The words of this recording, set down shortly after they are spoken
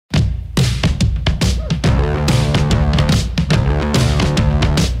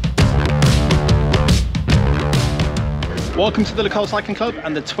Welcome to the Local Cycling Club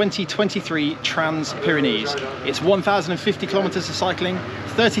and the 2023 Trans Pyrenees. It's 1,050 kilometers of cycling,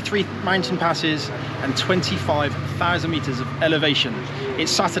 33 mountain passes and 25,000 meters of elevation.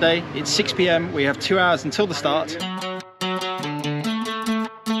 It's Saturday, it's 6 p.m, we have 2 hours until the start.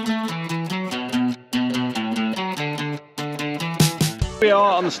 We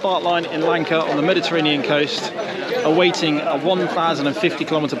are on the start line in Llanca on the Mediterranean coast, awaiting a 1,050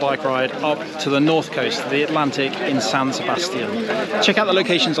 kilometer bike ride up to the north coast of the Atlantic in San Sebastian. Check out the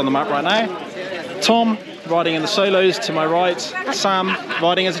locations on the map right now. Tom riding in the solos to my right, Sam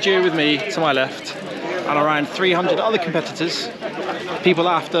riding as a duo with me to my left, and around 300 other competitors, people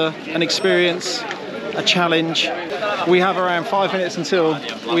after an experience, a challenge. We have around 5 minutes until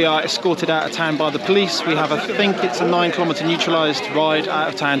we are escorted out of town by the police. We have, I think it's a 9 kilometer neutralised ride out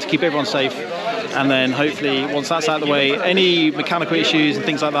of town to keep everyone safe. And then hopefully once that's out of the way, any mechanical issues and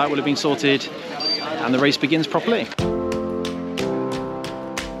things like that will have been sorted and the race begins properly.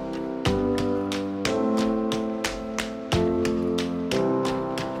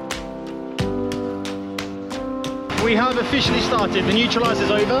 We have officially started. The neutraliser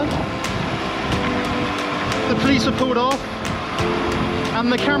is over. The police are pulled off and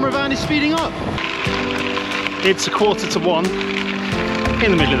the camera van is speeding up. It's 1:45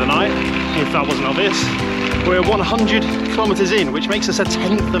 in the middle of the night, if that wasn't obvious. We're 100 kilometers in, which makes us a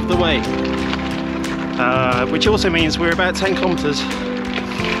 10th of the way. Which also means we're about 10 kilometers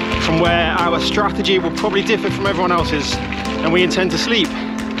from where our strategy will probably differ from everyone else's and we intend to sleep.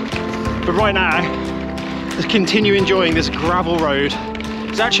 But right now, let's continue enjoying this gravel road.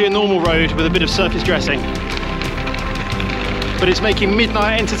 It's actually a normal road with a bit of surface dressing, but it's making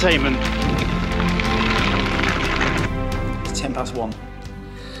midnight entertainment. It's 1:10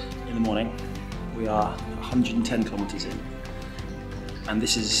 in the morning. We are 110 kilometers in. And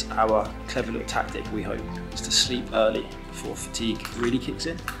this is our clever little tactic, we hope, is to sleep early before fatigue really kicks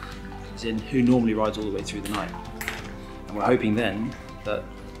in. As in, who normally rides all the way through the night? And we're hoping then that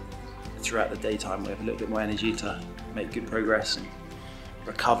throughout the daytime we have a little bit more energy to make good progress and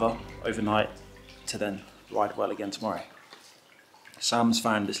recover overnight to then ride well again tomorrow. Sam's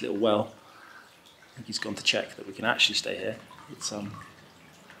found this little well. I think he's gone to check that we can actually stay here. It's in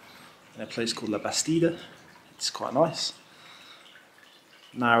a place called La Bastida. It's quite nice.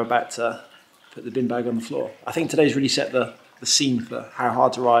 Now we're about to put the bin bag on the floor. I think today's really set the scene for how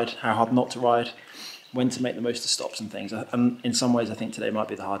hard to ride, how hard not to ride, when to make the most of stops and things. And in some ways I think today might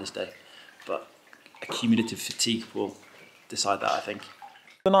be the hardest day, but accumulative fatigue will decide that, I think.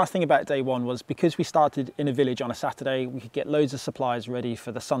 The nice thing about day one was because we started in a village on a Saturday, we could get loads of supplies ready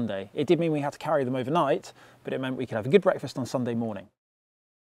for the Sunday. It did mean we had to carry them overnight, but it meant we could have a good breakfast on Sunday morning.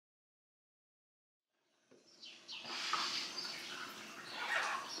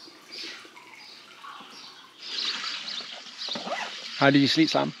 How did you sleep,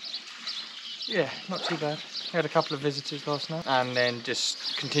 Sam? Yeah, not too bad. We had a couple of visitors last night and then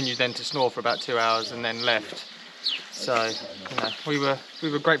just continued then to snore for about 2 hours and then left. So, you know, we were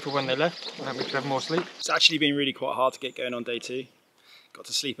grateful when they left and we could have more sleep. It's actually been really quite hard to get going on day two. Got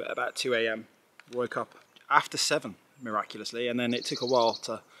to sleep at about 2 a.m. Woke up after 7, miraculously, and then it took a while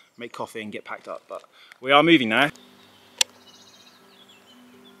to make coffee and get packed up, but we are moving now.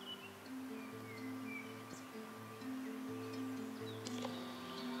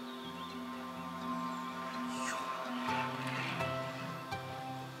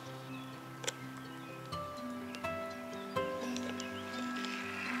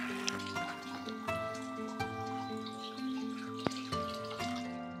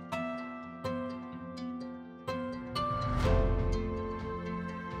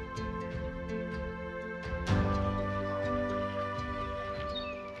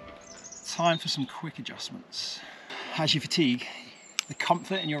 Time for some quick adjustments. As you fatigue, the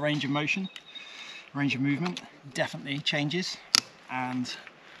comfort in your range of motion, range of movement definitely changes, and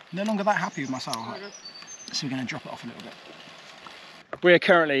I'm no longer that happy with my saddle height. So we're going to drop it off a little bit. We're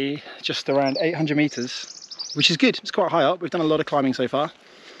currently just around 800 meters, which is good. It's quite high up. We've done a lot of climbing so far.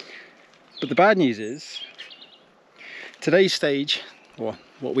 But the bad news is today's stage, or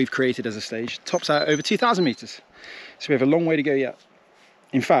what we've created as a stage, tops out over 2,000 meters. So we have a long way to go yet.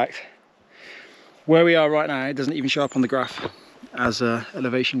 In fact, where we are right now, it doesn't even show up on the graph as an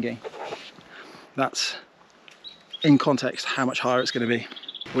elevation gain. That's, in context, how much higher it's going to be.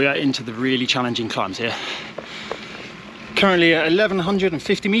 We are into the really challenging climbs here. Currently at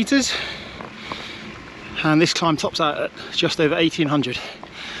 1,150 meters, and this climb tops out at just over 1,800.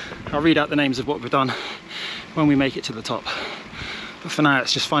 I'll read out the names of what we've done when we make it to the top. But for now,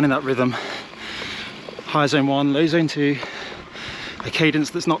 it's just finding that rhythm. High zone 1, low zone 2, a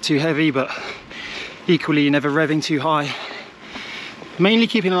cadence that's not too heavy, but equally never revving too high. Mainly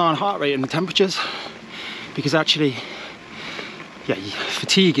keeping an eye on heart rate and the temperatures, because actually, yeah,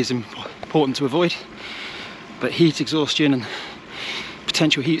 fatigue is important to avoid, but heat exhaustion and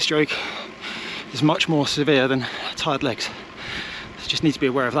potential heat stroke is much more severe than tired legs. So just need to be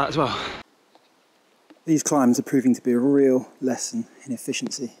aware of that as well. These climbs are proving to be a real lesson in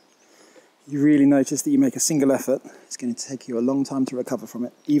efficiency. You really notice that you make a single effort, it's going to take you a long time to recover from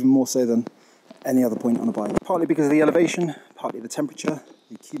it, even more so than any other point on a bike. Partly because of the elevation, partly the temperature,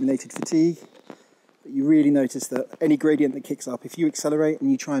 the accumulated fatigue. But you really notice that any gradient that kicks up, if you accelerate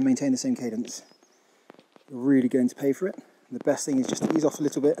and you try and maintain the same cadence, you're really going to pay for it. And the best thing is just to ease off a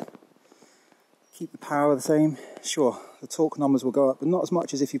little bit, keep the power the same. Sure, the torque numbers will go up, but not as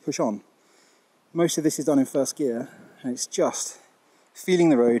much as if you push on. Most of this is done in first gear, and it's just feeling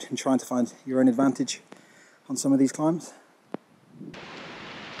the road and trying to find your own advantage on some of these climbs.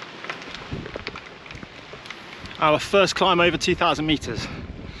 Our first climb over 2,000 meters.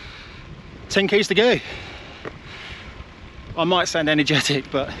 10 k's to go. I might sound energetic,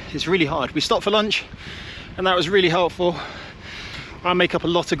 but it's really hard. We stopped for lunch, and that was really helpful. I make up a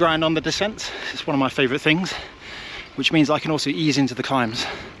lot of ground on the descent. It's one of my favorite things, which means I can also ease into the climbs.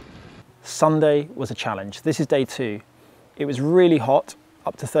 Sunday was a challenge. This is day 2. It was really hot,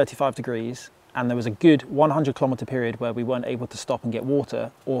 up to 35 degrees, and there was a good 100-kilometer period where we weren't able to stop and get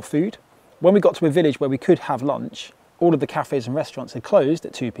water or food. When we got to a village where we could have lunch, all of the cafes and restaurants had closed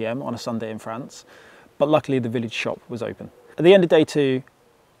at 2 p.m. on a Sunday in France, but luckily the village shop was open. At the end of day 2,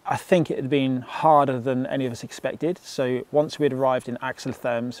 I think it had been harder than any of us expected. So once we had arrived in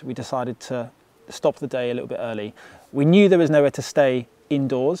Axel-Thermes, we decided to stop the day a little bit early. We knew there was nowhere to stay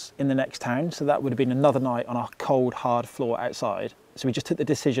indoors in the next town, so that would have been another night on a cold, hard floor outside. So we just took the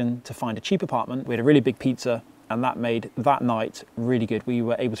decision to find a cheap apartment. We had a really big pizza, and that made that night really good. We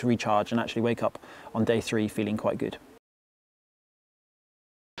were able to recharge and actually wake up on day 3 feeling quite good.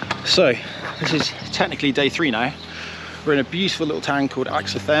 So this is technically day 3 now. We're in a beautiful little town called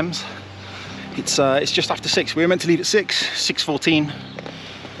Axel-Thermes. It's just after 6. We were meant to leave at 6:14.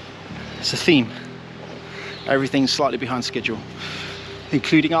 It's a theme. Everything's slightly behind schedule,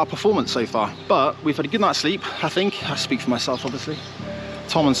 including our performance so far. But we've had a good night's sleep, I think. I speak for myself, obviously.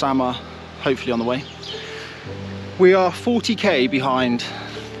 Tom and Sam are hopefully on the way. We are 40k behind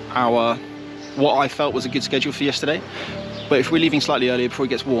our, what I felt was a good schedule for yesterday. But if we're leaving slightly earlier before it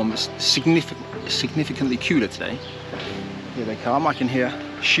gets warm, it's significantly cooler today. Here they come, I can hear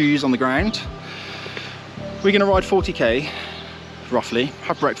shoes on the ground. We're gonna ride 40k, roughly,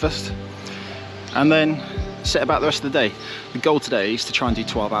 have breakfast, and then set about the rest of the day. The goal today is to try and do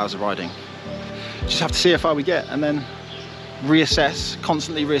 12 hours of riding. Just have to see how far we get and then reassess,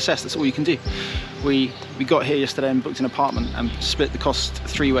 constantly reassess. That's all you can do. We got here yesterday and booked an apartment and split the cost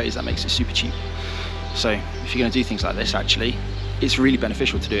 3 ways. That makes it super cheap. So if you're going to do things like this, actually, it's really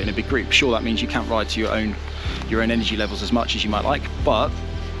beneficial to do it in a big group. Sure, that means you can't ride to your own energy levels as much as you might like, but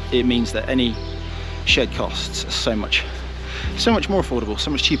it means that any shared costs are so much more affordable,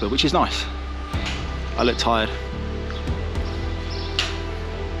 so much cheaper, which is nice. I look tired.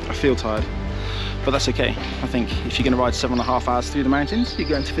 I feel tired, but that's okay. I think if you're going to ride 7.5 hours through the mountains, you're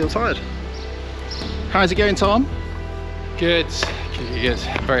going to feel tired. How's it going, Tom? Good.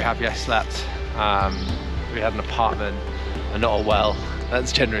 Very happy I slept. We had an apartment and not a well.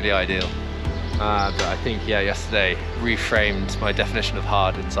 That's generally ideal. But I think, yeah, yesterday reframed my definition of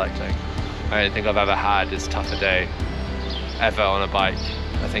hard in cycling. I don't think I've ever had as tough a day ever on a bike.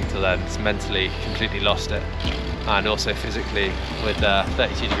 I think till then it's mentally completely lost it, and also physically with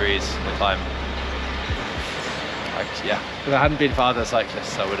 32 degrees in the climb. Yeah, if I hadn't been for other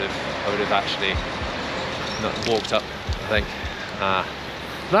cyclists, I would have actually not walked up, I think.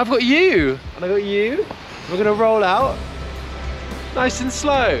 And I've got you, and I got you. We're gonna roll out, nice and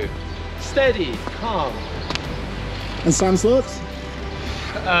slow, steady, calm. And Sam's thoughts?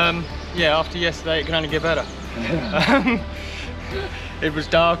 Yeah, after yesterday, it can only get better. It was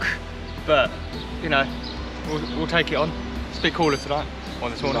dark, but you know, we'll take it on. It's a bit cooler tonight, or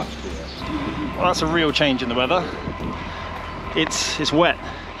this morning. Well, that's a real change in the weather. It's wet.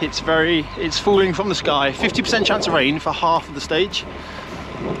 It's falling from the sky. 50% chance of rain for half of the stage.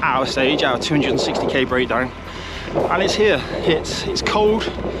 Our 260k breakdown, and it's here. It's cold.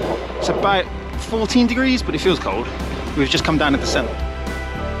 It's about 14 degrees, but it feels cold. We've just come down at the centre.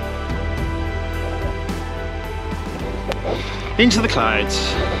 Into the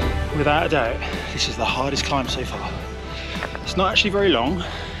clouds, without a doubt. This is the hardest climb so far. It's not actually very long.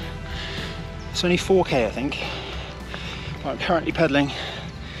 It's only 4k, I think. I'm currently pedaling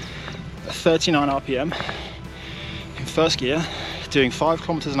at 39 RPM in first gear, doing 5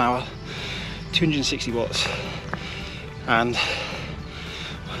 kilometers an hour, 260 watts, and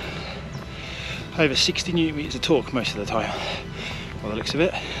over 60 newton meters of torque most of the time, by the looks of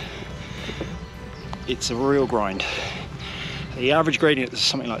it. It's a real grind. The average gradient is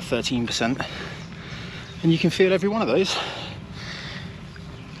something like 13%, and you can feel every one of those.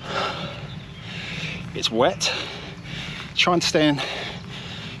 It's wet. Trying to stay in,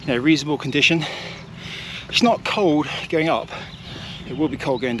 reasonable condition. It's not cold going up. It will be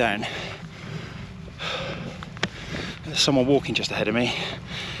cold going down. There's someone walking just ahead of me,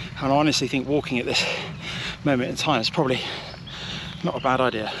 and I honestly think walking at this moment in time is probably not a bad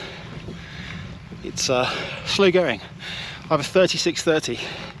idea. It's slow going. I have a 36-30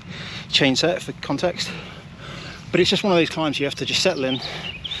 chain set for context, but it's just one of those climbs you have to just settle in.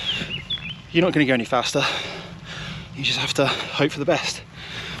 You're not going to go any faster. You just have to hope for the best.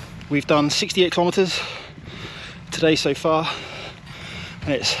 We've done 68 kilometers today so far,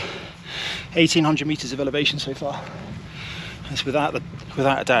 and it's 1800 meters of elevation so far. It's without a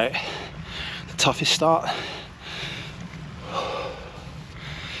doubt the toughest start.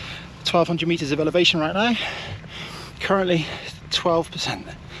 1200 meters of elevation right now. Currently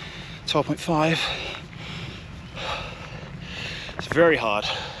 12%, 12.5. It's very hard,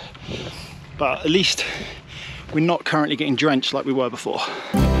 but at least we're not currently getting drenched like we were before.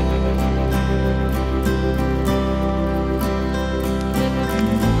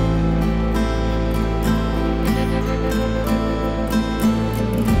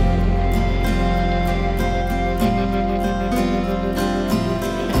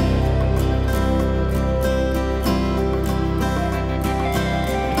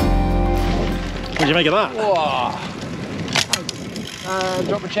 What do you make of that? Whoa.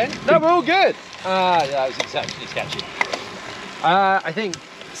 Drop a chin? No, we're all good. Yeah, that was exceptionally sketchy. I think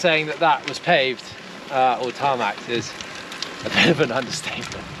saying that was paved or tarmacked is a bit of an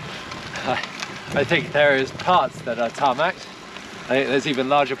understatement. I think there is parts that are tarmacked. I think there's even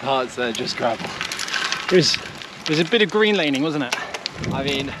larger parts that are just gravel. There's a bit of green laning, wasn't it? I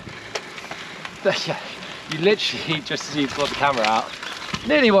mean, you literally, just as you got the camera out,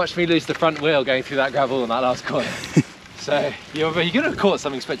 nearly watched me lose the front wheel going through that gravel in that last corner. So you could have caught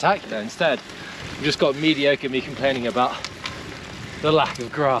something spectacular. Instead, you just got mediocre me complaining about the lack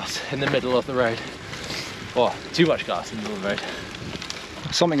of grass in the middle of the road. Or too much grass in the middle of the road.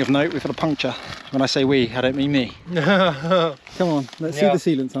 Something of note, we've had a puncture. When I say we, I don't mean me. Come on, let's see the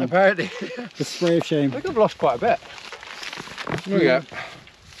sealant time. Apparently. The spray of shame. I think I've lost quite a bit. Here we go.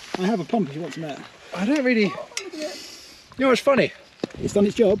 I have a pump if you want some air. I don't really... You know what's funny? It's done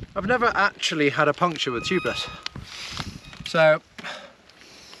its job. I've never actually had a puncture with tubeless. So,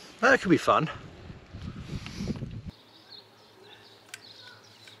 that could be fun.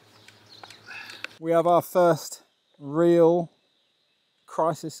 We have our first real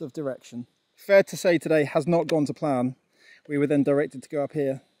crisis of direction. Fair to say today has not gone to plan. We were then directed to go up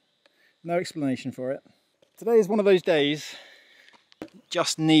here. No explanation for it. Today is one of those days,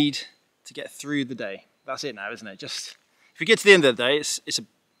 just need to get through the day. That's it now, isn't it? Just, if we get to the end of the day, it's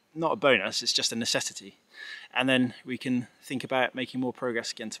not a bonus, it's just a necessity. And then we can think about making more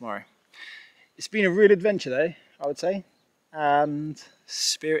progress again tomorrow. It's been a real adventure though, I would say. And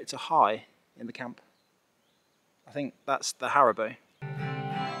spirits are high in the camp. I think that's the Haribo.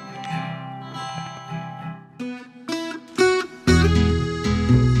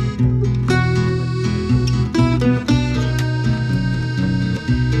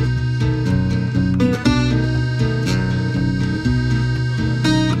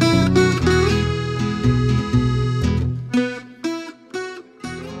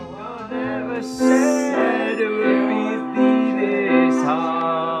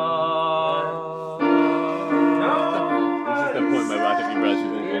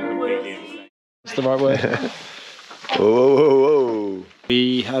 The right way. Whoa, whoa, whoa, whoa.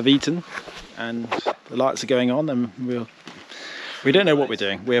 We have eaten and the lights are going on and we don't know what we're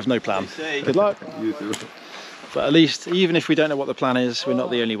doing. We have no plan. Good luck. You too. But at least, even if we don't know what the plan is, we're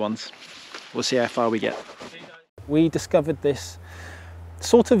not the only ones. We'll see how far we get. We discovered this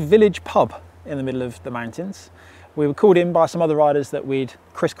sort of village pub in the middle of the mountains. We were called in by some other riders that we'd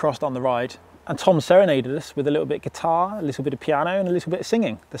crisscrossed on the ride. And Tom serenaded us with a little bit of guitar, a little bit of piano and a little bit of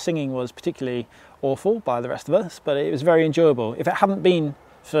singing. The singing was particularly awful by the rest of us, but it was very enjoyable. If it hadn't been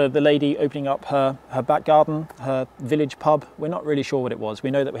for the lady opening up her back garden, her village pub, we're not really sure what it was. We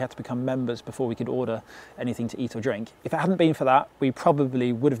know that we had to become members before we could order anything to eat or drink. If it hadn't been for that, we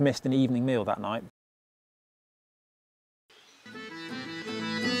probably would have missed an evening meal that night.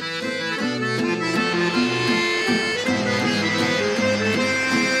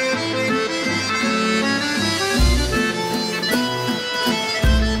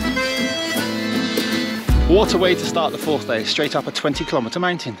 What a way to start the fourth day, straight up a 20-kilometre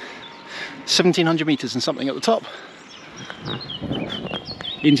mountain. 1700 meters and something at the top.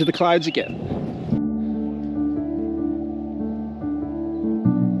 Into the clouds again.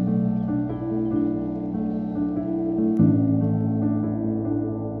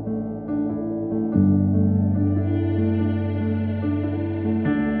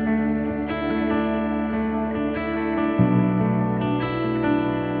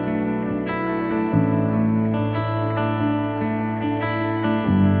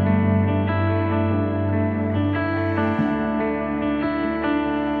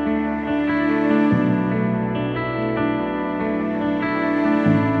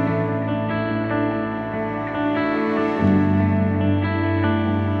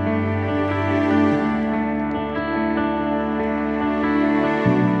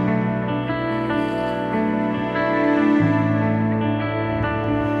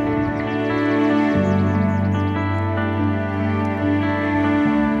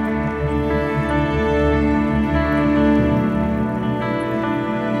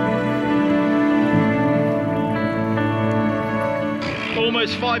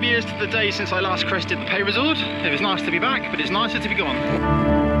 Almost 5 years to the day since I last crested the pay resort. It was nice to be back, but it's nicer to be gone.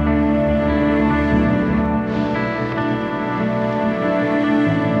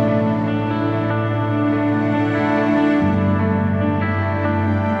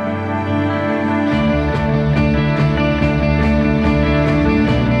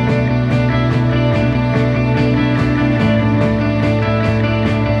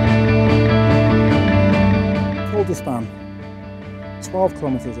 Span, 12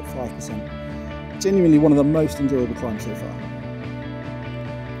 kilometres at 5%. Genuinely one of the most enjoyable climbs so far.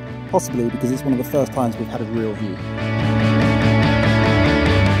 Possibly because it's one of the first times we've had a real view.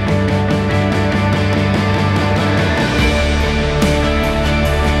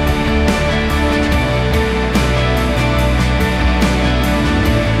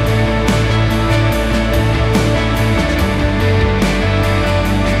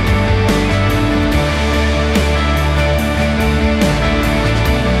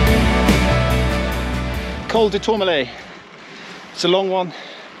 Col de Tourmalet. It's a long one.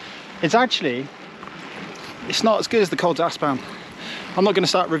 It's not as good as the Col d'Aspin. I'm not going to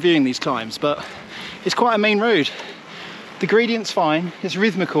start reviewing these climbs, but it's quite a main road. The gradient's fine, it's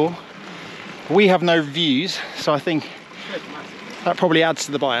rhythmical. We have no views, so I think that probably adds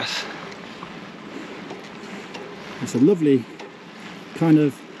to the bias. It's a lovely kind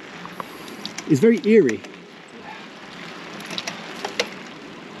of, it's very eerie.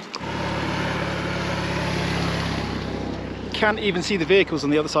 Can't even see the vehicles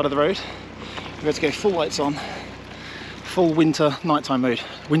on the other side of the road. We've got to go full lights on, full winter nighttime mode.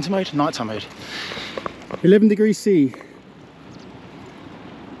 Winter mode, nighttime mode. 11 degrees C.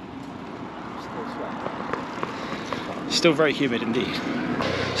 Still very humid indeed.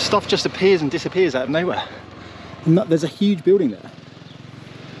 Stuff just appears and disappears out of nowhere. And there's a huge building there.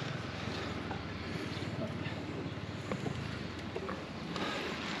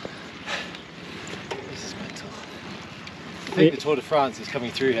 I think the Tour de France is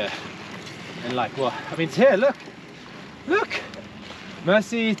coming through here. And like what? I mean, it's here, look! Look!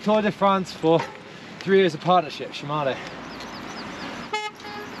 Merci Tour de France for 3 years of partnership, Shimano.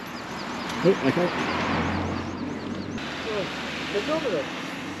 Oh, okay.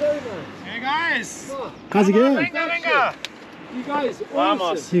 Hey guys! How's it going? Venga! You guys,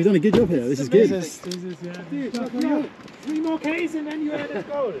 awesome. You've done a good job here, this is good. This is yeah. Dude, yeah. 3 more Ks and then you had this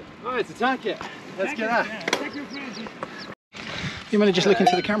goal. Alright, attack it. Let's get that. Attack your friends. You want to just look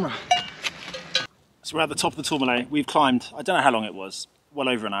into the camera. So we're at the top of the Tourmalet. We've climbed, I don't know how long it was, well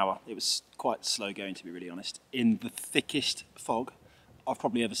over an hour. It was quite slow going, to be really honest, in the thickest fog I've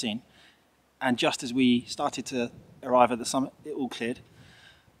probably ever seen. And just as we started to arrive at the summit, it all cleared.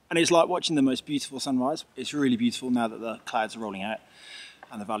 And it's like watching the most beautiful sunrise. It's really beautiful now that the clouds are rolling out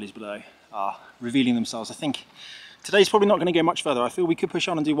and the valleys below are revealing themselves. I think today's probably not going to go much further. I feel we could push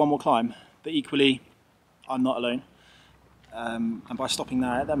on and do one more climb, but equally, I'm not alone. And by stopping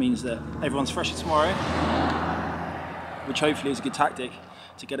there, that means that everyone's fresher tomorrow, which hopefully is a good tactic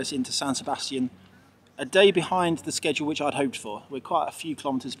to get us into San Sebastian a day behind the schedule which I'd hoped for. We're quite a few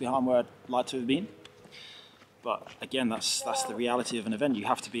kilometres behind where I'd like to have been. But again, that's the reality of an event. You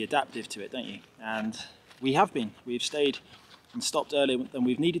have to be adaptive to it, don't you? And we have been. We've stayed and stopped earlier than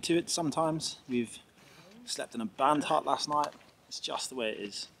we've needed to sometimes. We've slept in a band hut last night. It's just the way it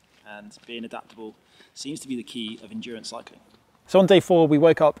is. And being adaptable seems to be the key of endurance cycling. So on day 4, we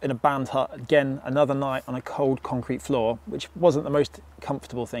woke up in a band hut again, another night on a cold concrete floor, which wasn't the most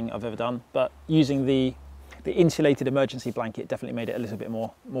comfortable thing I've ever done, but using the insulated emergency blanket definitely made it a little bit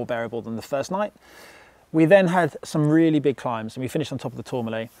more bearable than the first night. We then had some really big climbs and we finished on top of the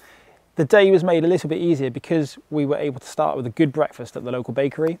Tourmalet. The day was made a little bit easier because we were able to start with a good breakfast at the local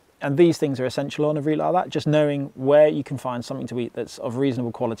bakery, and these things are essential on a route like that, just knowing where you can find something to eat that's of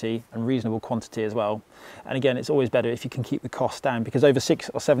reasonable quality and reasonable quantity as well. And again, it's always better if you can keep the costs down, because over 6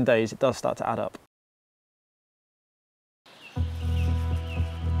 or 7 days it does start to add up.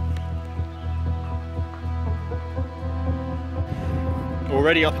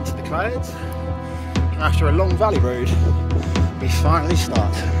 Already up into the clouds, and after a long valley road, we finally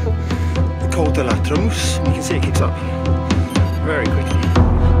start the Col de la Trans. You can see it kicks up very quickly.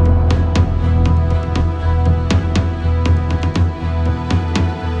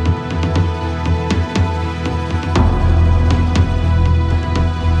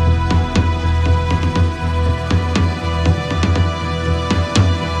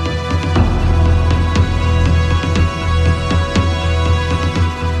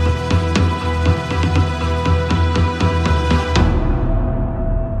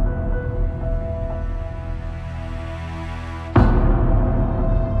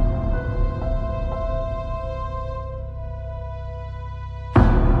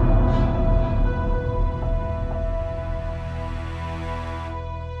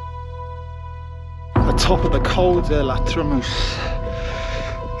 Top of the Col de la Trans.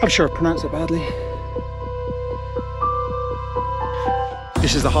 I'm sure I pronounced it badly.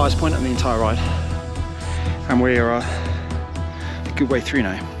 This is the highest point on the entire ride, and we are a good way through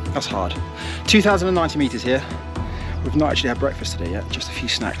now. That's hard. 2,090 meters here. We've not actually had breakfast today yet, just a few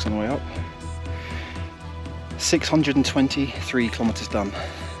snacks on the way up. 623 kilometers done.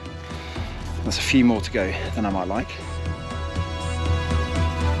 There's a few more to go than I might like.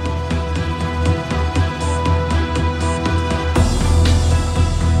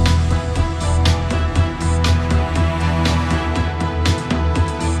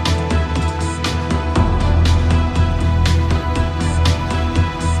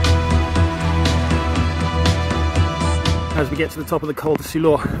 As we get to the top of the Col de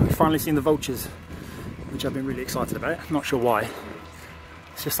Sulor, we've finally seen the vultures, which I've been really excited about. I'm not sure why.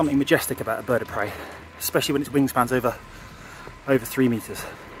 It's just something majestic about a bird of prey, especially when its wingspan's over 3 meters.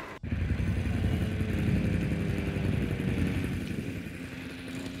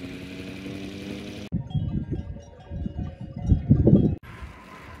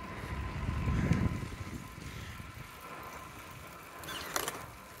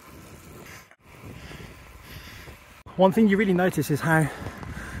 One thing you really notice is how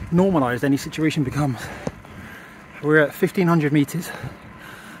normalised any situation becomes. We're at 1,500 metres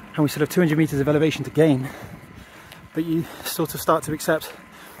and we still have 200 metres of elevation to gain, but you sort of start to accept,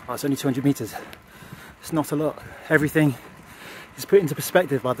 oh, it's only 200 metres. It's not a lot. Everything is put into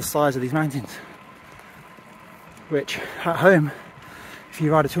perspective by the size of these mountains, which at home, if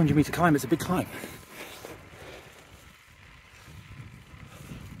you ride a 200 metre climb, it's a big climb.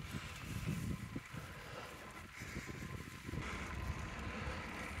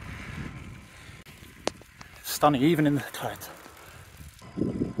 Stunning, even in the clouds.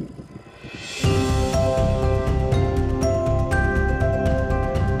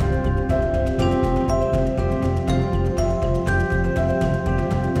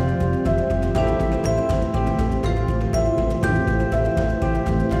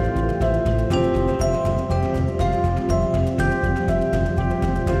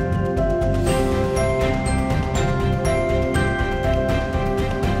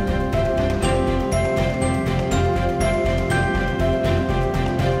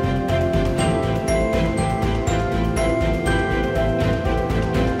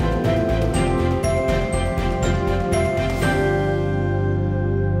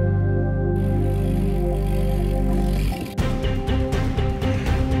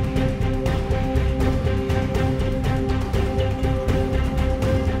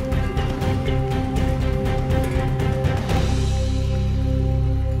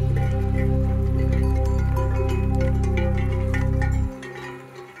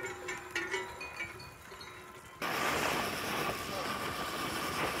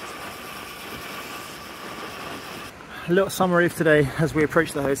 A little summary of today as we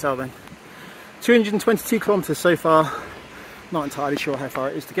approach the hotel then. 222 kilometers so far, not entirely sure how far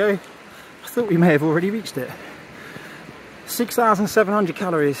it is to go. I thought we may have already reached it. 6,700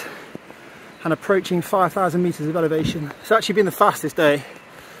 calories and approaching 5,000 meters of elevation. It's actually been the fastest day.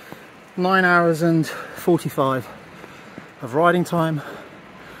 9 hours and 45 of riding time,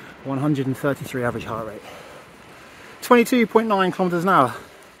 133 average heart rate. 22.9 kilometers an hour,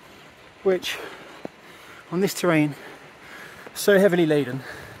 which on this terrain, so heavily laden,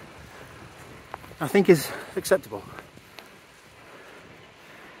 I think is acceptable.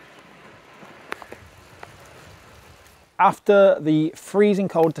 After the freezing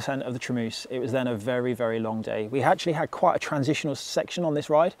cold descent of the Tremousse, it was then a very, very long day. We actually had quite a transitional section on this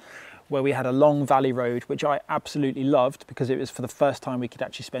ride where we had a long valley road, which I absolutely loved because it was for the first time we could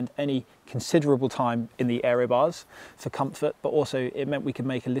actually spend any considerable time in the aero bars for comfort, but also it meant we could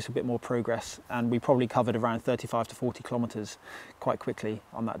make a little bit more progress, and we probably covered around 35 to 40 kilometers quite quickly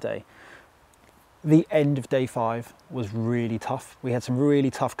on that day. The end of day 5 was really tough. We had some really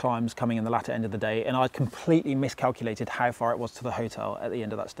tough climbs coming in the latter end of the day, and I completely miscalculated how far it was to the hotel at the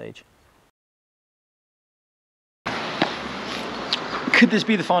end of that stage. Could this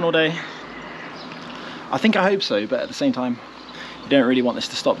be the final day? I think I hope so, but at the same time, you don't really want this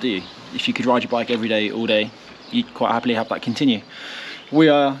to stop, do you? If you could ride your bike every day, all day, you'd quite happily have that continue. We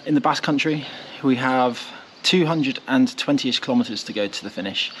are in the Basque Country. We have 220-ish kilometers to go to the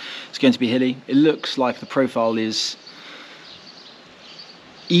finish. It's going to be hilly. It looks like the profile is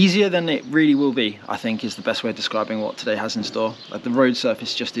easier than it really will be, I think, is the best way of describing what today has in store. Like, the road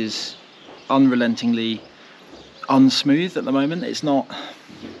surface just is unrelentingly unsmooth at the moment. It's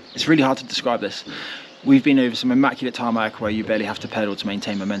really hard to describe this. We've been over some immaculate tarmac where you barely have to pedal to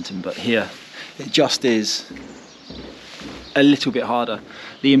maintain momentum, but here it just is a little bit harder.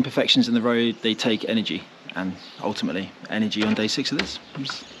 The imperfections in the road, they take energy, and ultimately energy on day 6 of this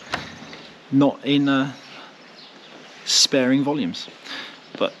is not in sparing volumes.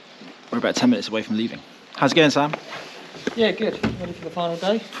 But we're about 10 minutes away from leaving. How's it going, Sam? Yeah, good. Ready for the final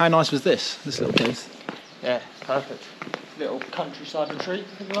day. How nice was this little place? Yeah, perfect. Little countryside retreat,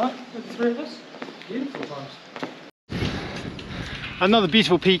 if you like, with the 3 of us. Beautiful times. Another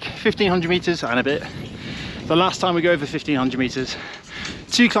beautiful peak, 1500 meters and a bit. The last time we go over 1500 meters,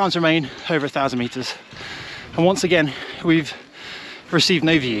 2 climbs remain over 1000 meters. And once again, we've received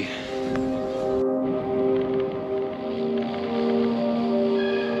no view.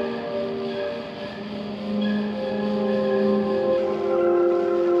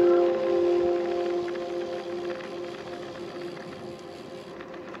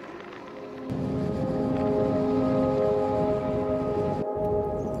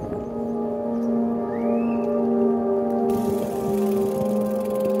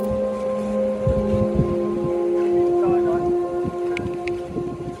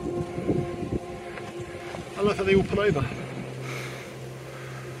 I love how they all pull over.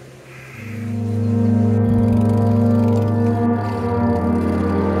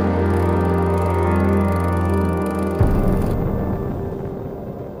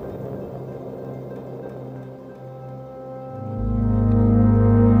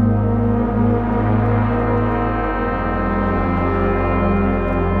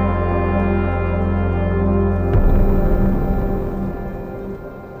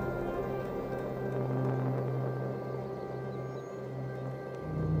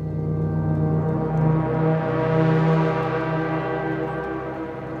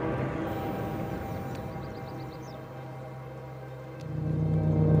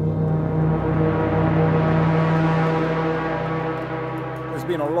 It's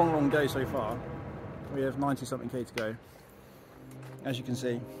been a long day so far. We have 90 something K to go. As you can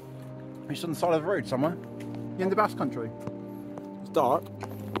see, we're just on the side of the road somewhere in the Basque Country. It's dark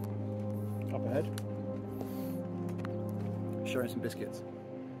up ahead. Showing some biscuits.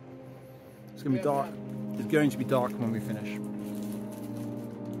 It's going to be dark. It's going to be dark when we finish.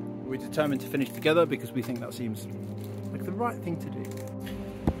 We're determined to finish together because we think that seems like the right thing to do.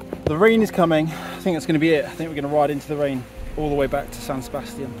 The rain is coming. I think that's going to be it. I think we're going to ride into the rain all the way back to San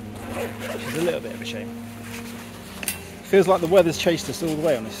Sebastian, which is a little bit of a shame. Feels like the weather's chased us all the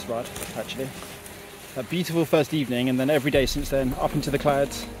way on this ride, actually. That beautiful first evening, and then every day since then, up into the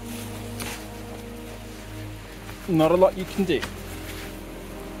clouds. Not a lot you can do.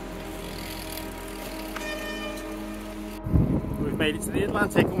 We've made it to the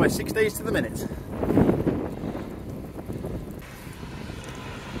Atlantic, almost 6 days to the minute.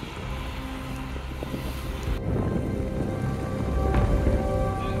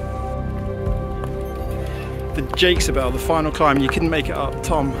 The Jakesabel, the final climb, you couldn't make it up.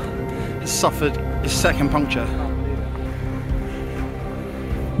 Tom has suffered his second puncture.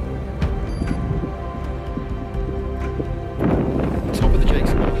 Top of the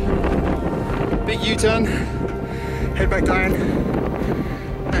Jakesabel. Big U-turn, head back down,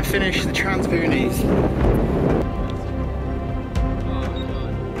 and finish the Trans Pyrenees.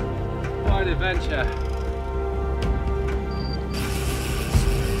 What an adventure.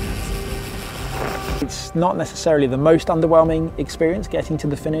 It's not necessarily the most underwhelming experience getting to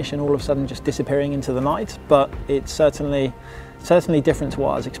the finish and all of a sudden just disappearing into the night, but it's certainly different to what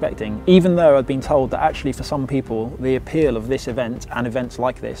I was expecting. Even though I'd been told that actually for some people the appeal of this event and events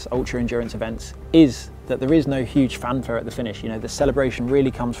like this, ultra endurance events, is that there is no huge fanfare at the finish. You know, the celebration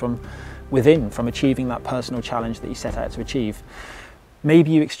really comes from within, from achieving that personal challenge that you set out to achieve.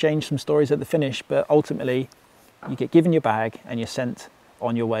 Maybe you exchange some stories at the finish, but ultimately you get given your bag and you're sent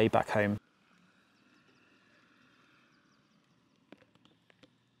on your way back home.